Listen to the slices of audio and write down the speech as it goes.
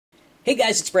Hey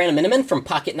guys, it's Brandon Miniman from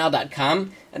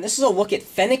Pocketnow.com, and this is a look at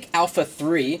Fennec Alpha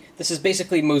 3. This is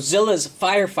basically Mozilla's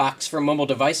Firefox for mobile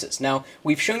devices. Now,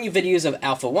 we've shown you videos of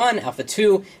Alpha 1, Alpha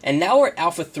 2, and now we're at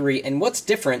Alpha 3, and what's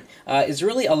different is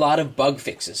really a lot of bug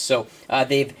fixes. So,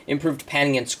 they've improved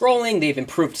panning and scrolling, they've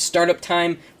improved startup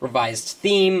time, revised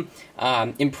theme,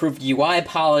 improved UI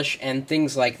polish, and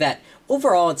things like that.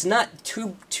 Overall, it's not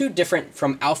too different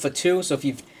from Alpha 2, so if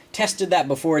you've tested that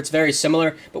before, it's very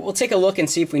similar, but we'll take a look and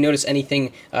see if we notice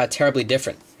anything terribly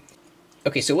different.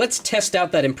 Okay, so let's test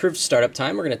out that improved startup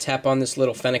time. We're going to tap on this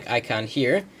little Fennec icon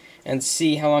here and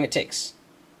see how long it takes.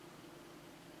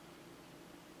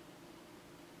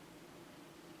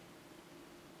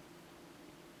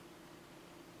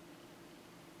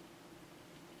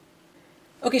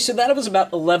 Okay, so that was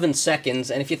about 11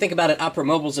 seconds, and if you think about it, Opera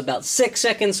Mobile's about 6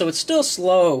 seconds, so it's still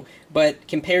slow, but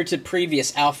compared to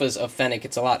previous alphas of Fennec,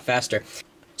 it's a lot faster.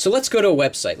 So let's go to a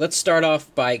website. Let's start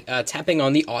off by tapping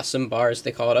on the awesome bar, as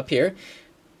they call it up here.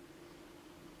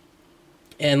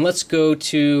 And let's go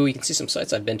to, you can see some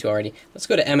sites I've been to already. Let's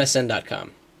go to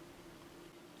msn.com.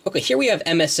 Okay, here we have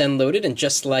MSN loaded, and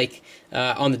just like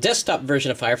on the desktop version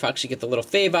of Firefox, you get the little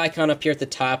fave icon up here at the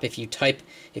top. If you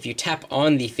tap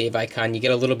on the fave icon, you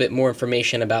get a little bit more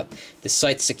information about the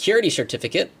site's security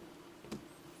certificate.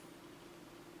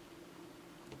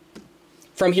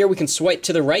 From here, we can swipe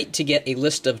to the right to get a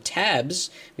list of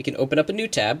tabs. We can open up a new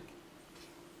tab,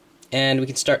 and we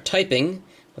can start typing.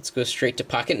 Let's go straight to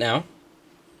Pocketnow.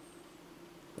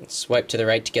 Let's swipe to the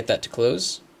right to get that to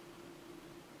close.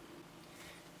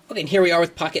 Okay, and here we are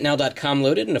with Pocketnow.com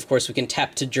loaded, and of course we can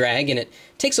tap to drag, and it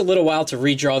takes a little while to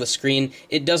redraw the screen.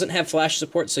 It doesn't have flash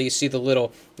support, so you see the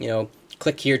little,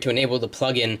 click here to enable the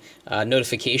plugin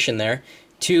notification there.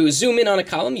 To zoom in on a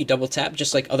column, you double tap,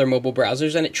 just like other mobile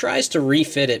browsers, and it tries to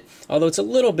refit it, although it's a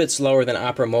little bit slower than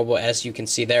Opera Mobile, as you can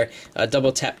see there.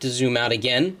 Double tap to zoom out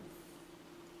again.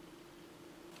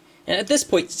 And at this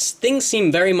point, things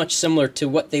seem very much similar to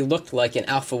what they looked like in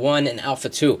Alpha 1 and Alpha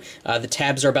 2. The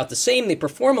tabs are about the same, they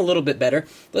perform a little bit better.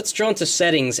 Let's drill into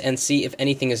settings and see if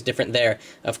anything is different there.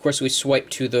 Of course, we swipe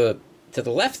to the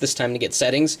left this time to get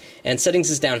settings, and settings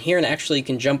is down here, and actually you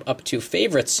can jump up to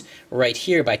favorites right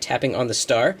here by tapping on the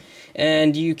star,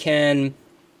 and you can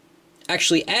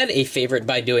actually add a favorite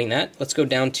by doing that. Let's go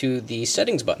down to the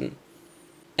settings button.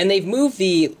 And they've moved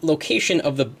the location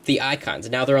of the icons.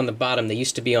 Now they're on the bottom. They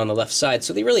used to be on the left side.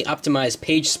 So they really optimize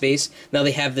page space. Now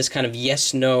they have this kind of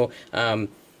yes-no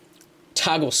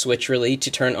toggle switch, really,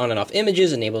 to turn on and off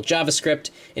images, enable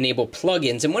JavaScript, enable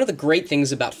plugins. And one of the great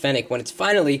things about Fennec, when it's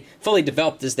finally fully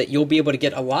developed, is that you'll be able to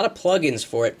get a lot of plugins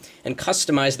for it and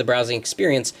customize the browsing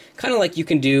experience, kind of like you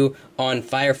can do on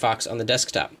Firefox on the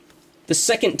desktop. The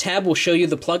second tab will show you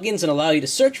the plugins and allow you to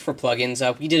search for plugins.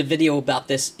 We did a video about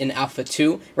this in Alpha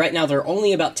 2. Right now, there are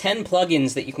only about 10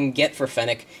 plugins that you can get for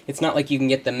Fennec. It's not like you can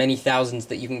get the many thousands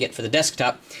that you can get for the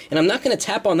desktop. And I'm not going to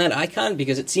tap on that icon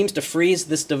because it seems to freeze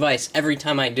this device every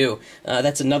time I do.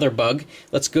 That's another bug.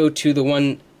 Let's go to the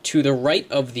one to the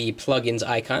right of the plugins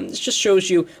icon. This just shows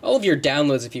you all of your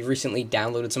downloads if you've recently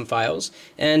downloaded some files.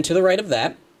 And to the right of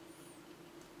that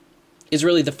is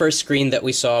really the first screen that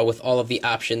we saw with all of the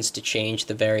options to change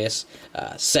the various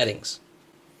settings.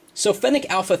 So Fennec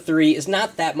Alpha 3 is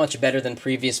not that much better than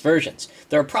previous versions.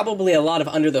 There are probably a lot of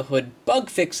under-the-hood bug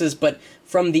fixes, but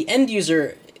from the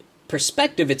end-user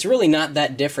perspective, it's really not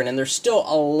that different, and there's still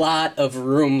a lot of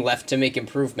room left to make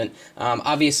improvement.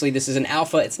 Obviously, this is an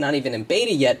alpha. It's not even in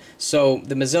beta yet, so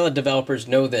the Mozilla developers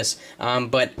know this,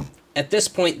 but at this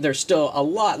point, there's still a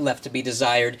lot left to be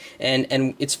desired,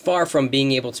 and it's far from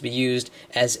being able to be used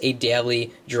as a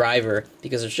daily driver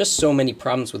because there's just so many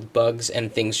problems with bugs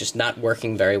and things just not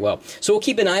working very well. So we'll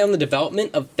keep an eye on the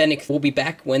development of Fennec. We'll be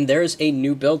back when there's a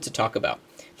new build to talk about.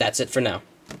 That's it for now.